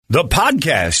The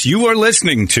podcast you are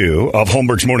listening to of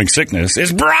Holmberg's Morning Sickness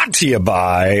is brought to you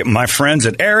by my friends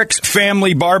at Eric's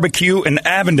Family Barbecue in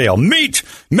Avondale. Meet,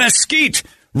 mesquite,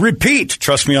 repeat.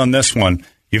 Trust me on this one.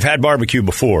 You've had barbecue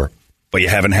before, but you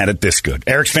haven't had it this good.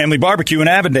 Eric's Family Barbecue in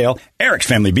Avondale,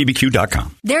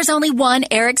 ericsfamilybbq.com. There's only one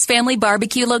Eric's Family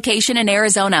Barbecue location in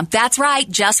Arizona. That's right,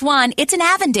 just one. It's in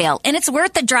Avondale, and it's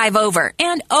worth the drive over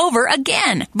and over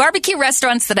again. Barbecue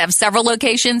restaurants that have several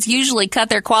locations usually cut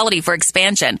their quality for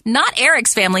expansion. Not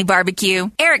Eric's Family Barbecue.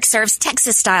 Eric serves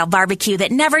Texas-style barbecue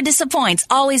that never disappoints,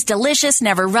 always delicious,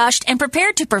 never rushed, and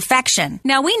prepared to perfection.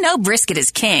 Now, we know brisket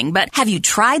is king, but have you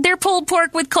tried their pulled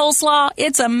pork with coleslaw?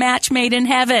 It's a match made in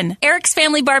heaven. Eric's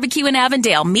Family Barbecue in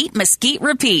Avondale. Meet, mesquite,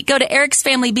 repeat. Go to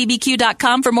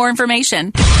ericsfamilybbq.com for more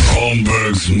information.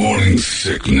 Holmberg's Morning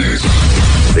Sickness.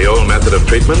 The old method of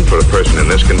treatment for a person in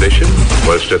this condition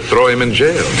was to throw him in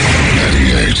jail.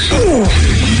 98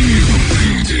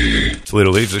 KUPD.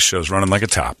 Toledo leaves. This show's running like a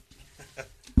top.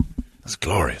 That's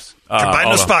glorious. Combine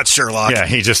the spots, Sherlock. Yeah,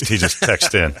 he just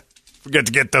texted in. Forget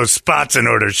to get those spots in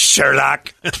order,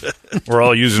 Sherlock. We're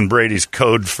all using Brady's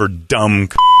code for dumb.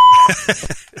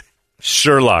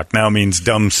 Sherlock now means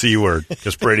dumb C word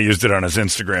because Brady used it on his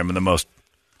Instagram in the most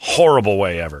horrible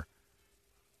way ever.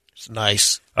 It's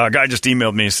nice. A guy just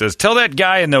emailed me and says, tell that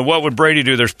guy in the What Would Brady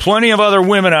Do? There's plenty of other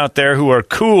women out there who are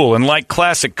cool and like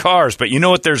classic cars, but you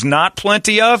know what there's not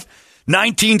plenty of?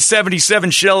 1977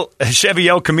 Chevy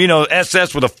El Camino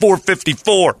SS with a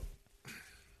 454.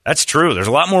 That's true. There's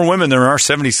a lot more women than there are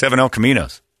 77 El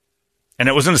Caminos. And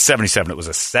it wasn't a 77, it was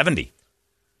a 70.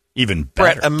 Even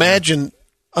better. Brett, imagine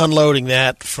unloading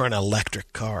that for an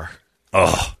electric car.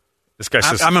 Oh, this guy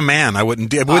says I'm a man. I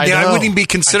wouldn't even be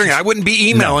considering. I wouldn't be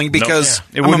emailing because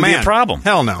it wouldn't be a man. problem.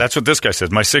 Hell no. That's what this guy says.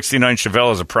 My 69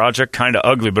 Chevelle is a project, kind of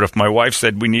ugly, but if my wife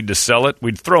said we need to sell it,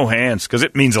 we'd throw hands because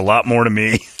it means a lot more to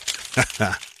me.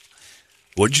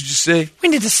 What'd you just say? We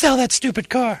need to sell that stupid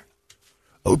car.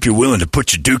 I hope you're willing to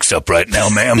put your dukes up right now,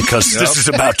 ma'am, because this is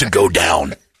about to go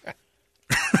down.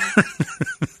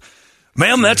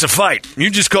 Ma'am, that's a fight. You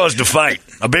just caused a fight.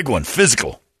 A big one.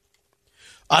 Physical.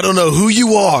 I don't know who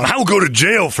you are. I'll go to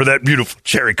jail for that beautiful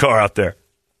cherry car out there.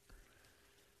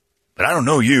 But I don't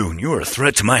know you, and you are a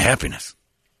threat to my happiness.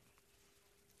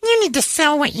 You need to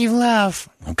sell what you love.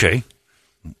 Okay.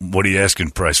 What are you asking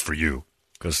price for you?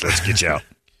 Because let's get you out.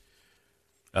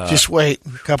 Just wait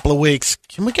a couple of weeks.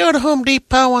 Can we go to Home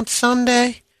Depot on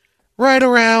Sunday? Right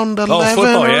around 11? Oh,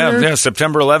 football, yeah.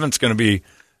 September 11th is going to be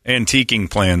antiquing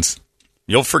plans.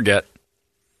 You'll forget.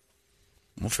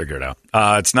 We'll figure it out.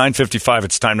 It's 9:55.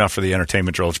 It's time now for the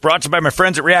entertainment drill. It's brought to you by my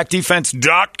friends at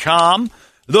ReactDefense.com,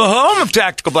 the home of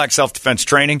tactical black self-defense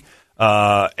training.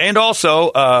 And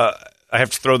also, I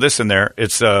have to throw this in there.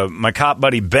 It's my cop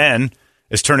buddy Ben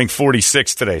is turning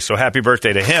 46 today, so happy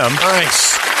birthday to him.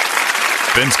 Nice.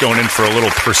 Ben's going in for a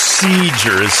little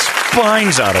procedure. His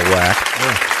spine's out of whack.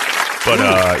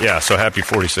 But, yeah, so happy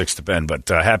 46 to Ben. But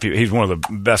he's one of the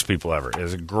best people ever.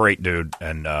 He's a great dude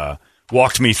and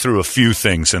walked me through a few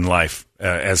things in life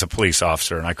as a police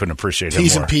officer, and I couldn't appreciate him more.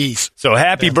 T's and P's. So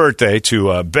happy birthday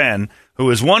to Ben, who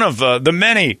is one of the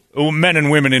many men and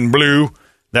women in blue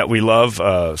that we love,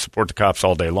 support the cops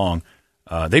all day long.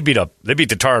 They beat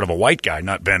the tar out of a white guy,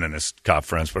 not Ben and his cop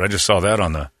friends, but I just saw that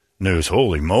on the news.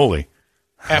 Holy moly.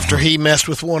 After he messed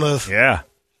with one of Yeah.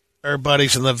 our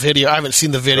buddies in the video. I haven't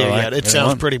seen the video yet. It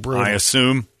sounds pretty brutal. I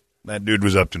assume that dude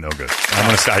was up to no good.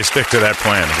 I stick to that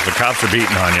plan. If the cops are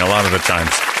beating on you a lot of the times,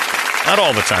 not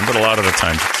all the time, but a lot of the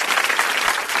times,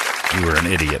 you were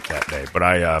an idiot that day. But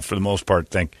I, for the most part,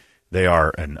 think they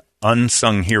are an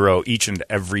unsung hero each and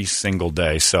every single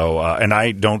day. So, and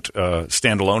I don't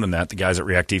stand alone in that. The guys at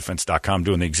ReactDefense.com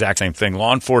doing the exact same thing.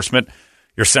 Law enforcement,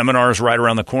 your seminar is right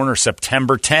around the corner,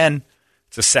 September 10.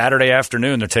 It's a Saturday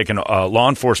afternoon. They're taking law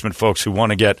enforcement folks who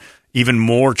want to get even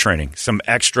more training, some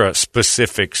extra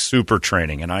specific super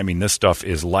training. And I mean, this stuff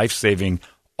is life-saving,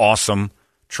 awesome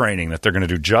training that they're going to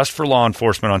do just for law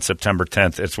enforcement on September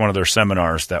 10th. It's one of their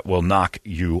seminars that will knock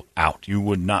you out. You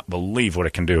would not believe what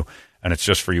it can do. And it's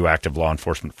just for you active law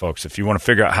enforcement folks. If you want to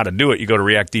figure out how to do it, you go to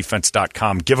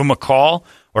reactdefense.com. Give them a call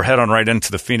or head on right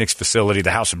into the Phoenix facility,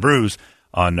 the House of Brews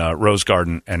on Rose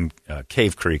Garden and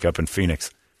Cave Creek up in Phoenix,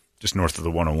 just north of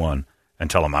the 101, and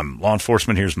tell them, I'm law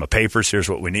enforcement, here's my papers, here's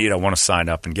what we need, I want to sign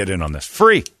up and get in on this.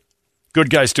 Free. Good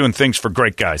guys doing things for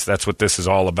great guys. That's what this is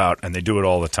all about, and they do it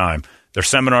all the time. Their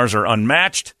seminars are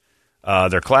unmatched.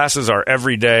 Their classes are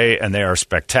every day, and they are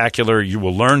spectacular. You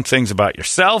will learn things about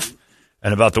yourself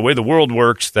and about the way the world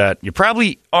works that you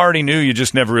probably already knew, you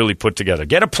just never really put together.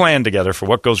 Get a plan together for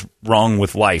what goes wrong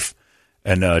with life,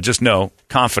 and just know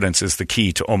confidence is the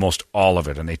key to almost all of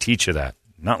it, and they teach you that.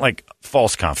 Not like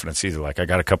false confidence either. Like I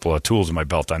got a couple of tools in my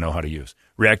belt I know how to use.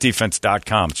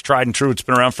 ReactDefense.com. It's tried and true. It's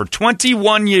been around for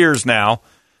 21 years now.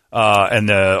 And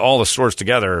all the stores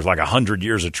together is like 100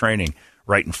 years of training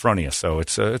right in front of you. So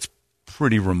it's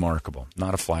pretty remarkable.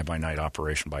 Not a fly-by-night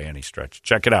operation by any stretch.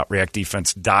 Check it out,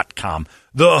 reactdefense.com,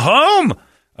 the home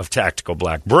of Tactical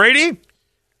Black. Brady,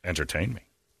 entertain me.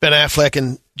 Ben Affleck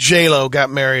and J-Lo got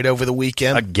married over the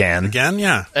weekend. Again,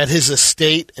 yeah. At his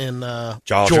estate in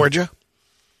Georgia.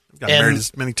 Got married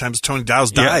as many times as Tony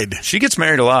Dow's died. She gets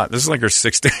married a lot. This is like her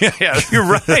 60th. Yeah, you're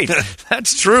right.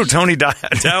 That's true. Tony Dow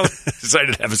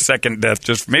decided to have a second death.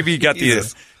 Just maybe he got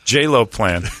the J-Lo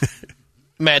plan.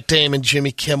 Matt Damon,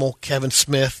 Jimmy Kimmel, Kevin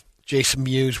Smith, Jason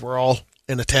Mewes were all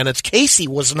in attendance. Casey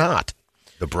was not.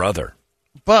 The brother.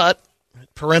 But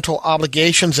parental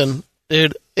obligations, and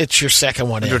dude, it's your second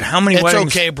one. Dude, how many weddings?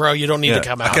 It's okay, bro. You don't need to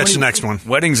come out. I'll catch the next one.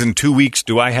 Weddings in 2 weeks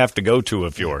do I have to go to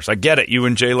of yours? I get it. You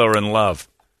and J-Lo are in love.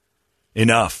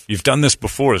 Enough. You've done this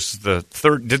before. This is the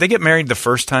third. Did they get married the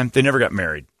first time? They never got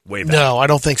married way back. No, I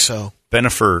don't think so.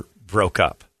 Bennifer broke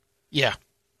up. Yeah.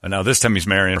 And now this time he's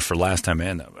marrying her for last time.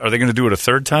 And are they going to do it a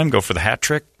third time? Go for the hat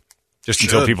trick? Just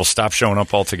until people stop showing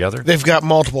up altogether? They've got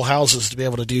multiple houses to be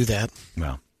able to do that.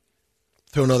 Well.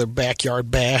 Throw another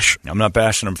backyard bash. I'm not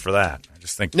bashing them for that. I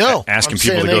just think asking I'm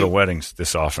people to go to weddings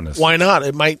this often is... Why not?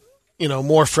 It might,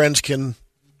 more friends can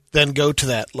then go to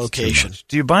that location.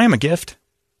 Do you buy him a gift?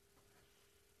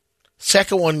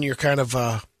 Second one, you're kind of...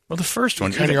 well, the first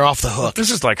one... You're off the hook. This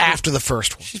is like... After the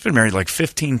first one. She's been married like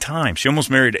 15 times. She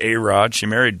almost married A-Rod. She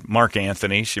married Mark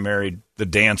Anthony. She married the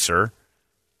dancer.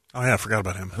 Oh, yeah, I forgot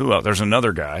about him. Who else? There's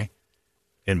another guy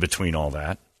in between all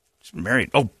that. She's been married.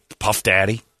 Oh, Puff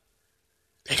Daddy.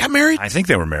 They got married? I think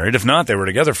they were married. If not, they were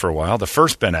together for a while. The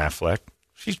first Ben Affleck.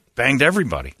 She's banged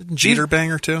everybody. Didn't Jeter bang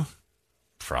her, too?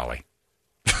 Probably.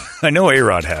 I know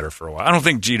A-Rod had her for a while. I don't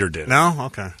think Jeter did. No?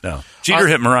 Okay. No. Jeter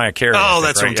hit Mariah Carey. Oh,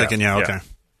 that's what I'm thinking. Yeah, okay.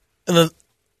 And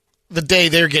the day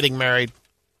they're getting married.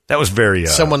 That was very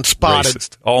someone spotted.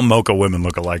 Racist. All Mocha women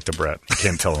look alike to Brett. You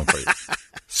can't tell them.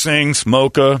 Sings,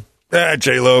 Mocha,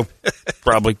 J-Lo,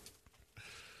 probably.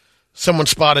 Someone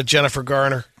spotted Jennifer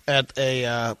Garner at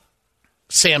a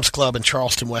Sam's Club in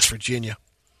Charleston, West Virginia.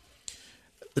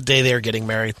 The day they were getting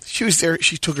married. She was there.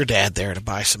 She took her dad there to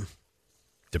buy some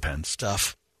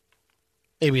stuff.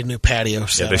 Maybe a new patio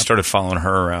set. Yeah, they started following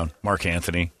her around. Mark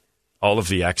Anthony. All of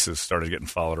the exes started getting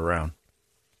followed around.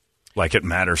 Like it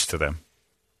matters to them.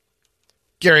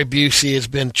 Gary Busey has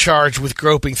been charged with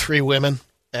groping 3 women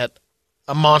at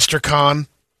a Monster Con.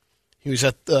 He was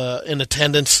in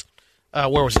attendance.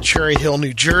 Where was it? Cherry Hill,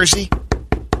 New Jersey.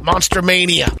 Monster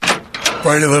Mania.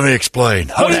 Brady, let me explain.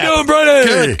 How you doing,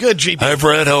 Brady? Good, GB. Hi,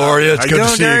 Brett. How are you? It's good to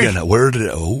see you again.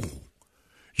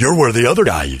 You're where the other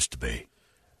guy used to be.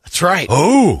 That's right.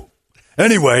 Oh.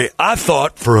 Anyway, I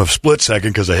thought for a split second,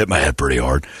 because I hit my head pretty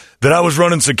hard, that I was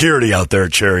running security out there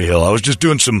at Cherry Hill. I was just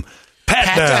doing some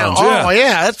pat downs. Oh,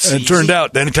 yeah. That's and it turned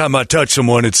out that anytime I touch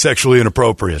someone, it's sexually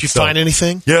inappropriate. Did you find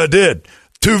anything? Yeah, I did.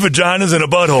 2 vaginas and a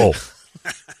butthole.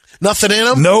 Nothing in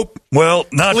them? Nope. Well,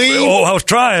 not. Clean? Oh, I was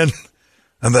trying.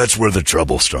 And that's where the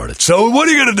trouble started. So what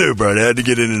are you going to do, Brett? I had to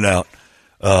get in and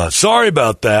out. Sorry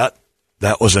about that.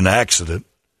 That was an accident.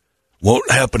 Won't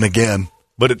happen again.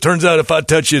 But it turns out if I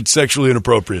touch you, it's sexually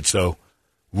inappropriate. So,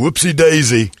 whoopsie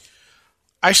daisy.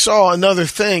 I saw another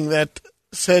thing that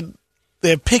said they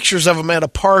have pictures of him at a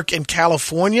park in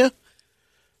California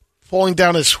pulling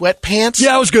down his sweatpants.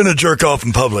 Yeah, I was going to jerk off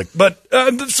in public. But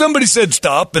somebody said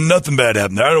stop, and nothing bad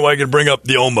happened there. I don't know why I could bring up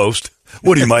the almost.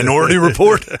 What are you, Minority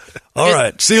Report? All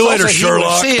right. See you later,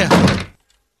 Sherlock. See ya.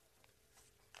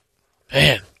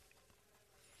 Man.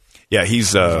 Yeah,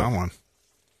 he's...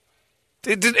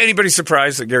 Did anybody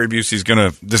surprised that Gary Busey's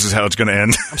this is how it's going to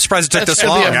end? I'm surprised it took this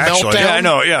long, actually. Yeah, I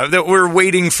know. Yeah, that we're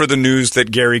waiting for the news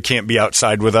that Gary can't be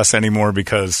outside with us anymore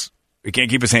because he can't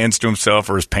keep his hands to himself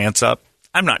or his pants up.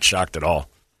 I'm not shocked at all.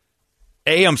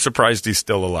 A, I'm surprised he's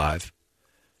still alive.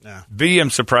 Yeah. B,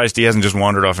 I'm surprised he hasn't just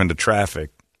wandered off into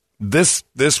traffic. This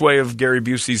way of Gary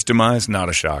Busey's demise, not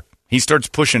a shock. He starts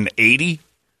pushing 80,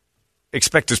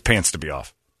 expect his pants to be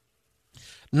off.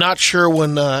 Not sure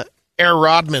when Air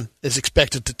Rodman is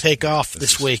expected to take off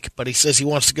this week, but he says he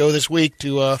wants to go this week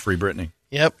to... Free Britney.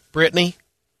 Yep, Britney.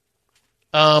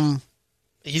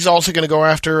 He's also going to go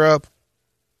after...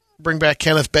 bring back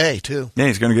Kenneth Bay, too. Yeah,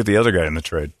 he's going to get the other guy in the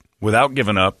trade without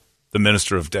giving up the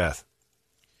Minister of Death.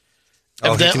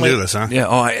 Oh, he can do this, huh? Yeah,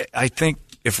 I think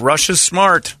if Russia's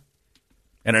smart,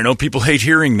 and I know people hate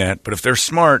hearing that, but if they're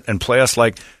smart and play us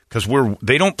like... Because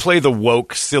they don't play the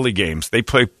woke, silly games. They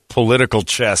play political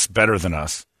chess better than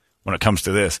us when it comes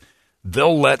to this.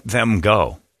 They'll let them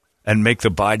go. and make the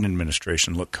Biden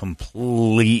administration look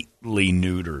completely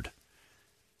neutered.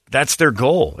 That's their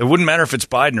goal. It wouldn't matter if it's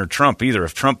Biden or Trump either.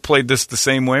 If Trump played this the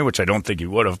same way, which I don't think he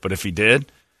would have, but if he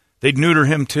did, they'd neuter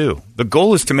him too. The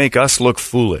goal is to make us look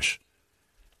foolish.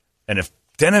 And if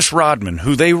Dennis Rodman,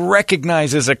 who they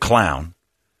recognize as a clown,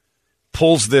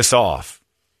 pulls this off,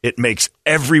 it makes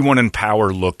everyone in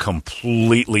power look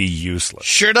completely useless.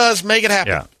 Sure does. Make it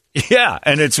happen. Yeah.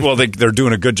 And it's, well, they're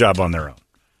doing a good job on their own.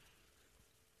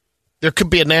 There could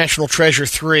be a National Treasure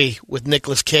 3 with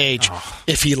Nicolas Cage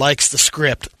if he likes the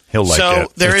script. He'll like it.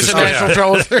 So there is a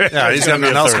National Treasure. Yeah, he's got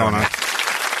nothing else going on.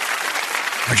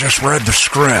 I just read the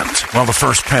script. Well, the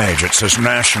first page, it says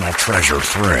National Treasure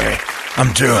 3.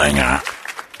 I'm doing it.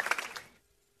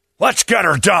 Let's get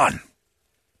her done,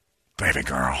 baby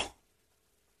girl.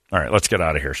 All right, let's get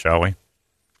out of here, shall we?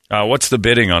 What's the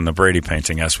bidding on the Brady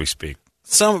painting as we speak?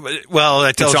 I tell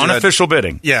it's you unofficial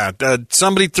bidding. Yeah,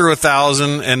 somebody threw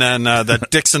 1,000, and then that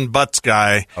Dixon Butts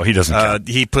guy. Oh, he doesn't count.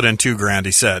 He put in $2,000.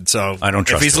 He said so. I don't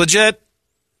trust. If he's him. legit,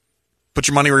 put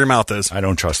your money where your mouth is. I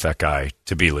don't trust that guy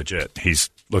to be legit. He's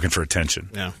looking for attention.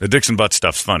 Yeah. The Dixon Butts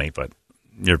stuff's funny, but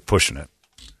you're pushing it.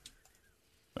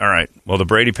 All right. Well, the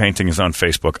Brady painting is on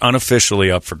Facebook,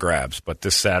 unofficially up for grabs, but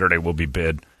this Saturday will be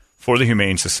bid for the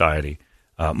Humane Society.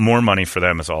 More money for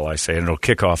them is all I say, and it'll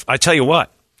kick off. I tell you what.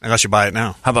 Unless you buy it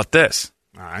now. How about this?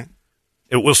 All right.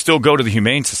 It will still go to the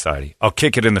Humane Society. I'll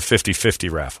kick it in the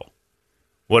 50-50 raffle.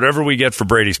 Whatever we get for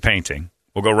Brady's painting,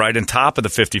 we'll go right on top of the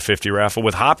 50-50 raffle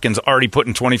with Hopkins already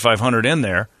putting $2,500 in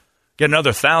there. Get another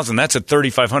 1,000. That's at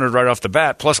 $3,500 right off the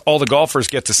bat. Plus, all the golfers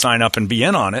get to sign up and be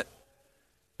in on it.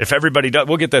 If everybody does,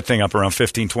 we'll get that thing up around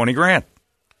 $15,000-$20,000.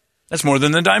 That's more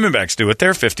than the Diamondbacks do at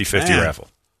their 50-50 raffle.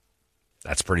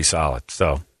 That's pretty solid.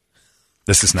 So,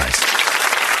 this is nice.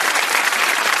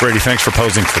 Brady, thanks for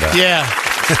posing for that. Yeah.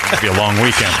 It'll be a long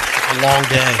weekend. A long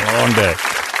day. A long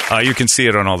day. You can see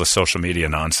it on all the social media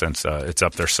nonsense. It's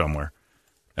up there somewhere.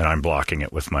 And I'm blocking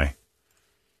it with my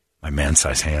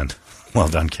man-sized hand. Well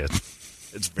done, kid.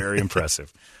 It's very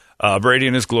impressive. Brady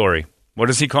in his glory.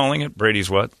 What is he calling it? Brady's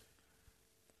what?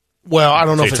 Well, I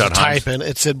don't know if it's a Tate Todd type-in.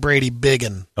 It said Brady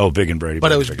Biggin. Oh, Biggin Brady.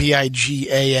 But it was Biggin.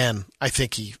 B-I-G-A-N. I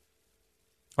think he...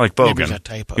 Like Bogan. Maybe it's a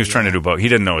typo, He was trying to do Bogan. He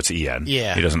didn't know it's E-N.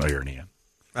 Yeah. He doesn't know you're an E-N.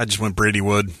 I just went Brady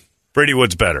Wood. Brady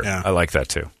Wood's better. Yeah. I like that,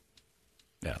 too.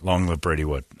 Yeah, long live Brady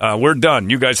Wood. We're done.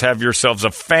 You guys have yourselves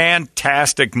a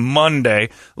fantastic Monday.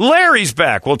 Larry's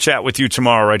back. We'll chat with you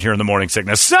tomorrow right here in the Morning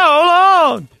Sickness. So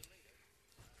long!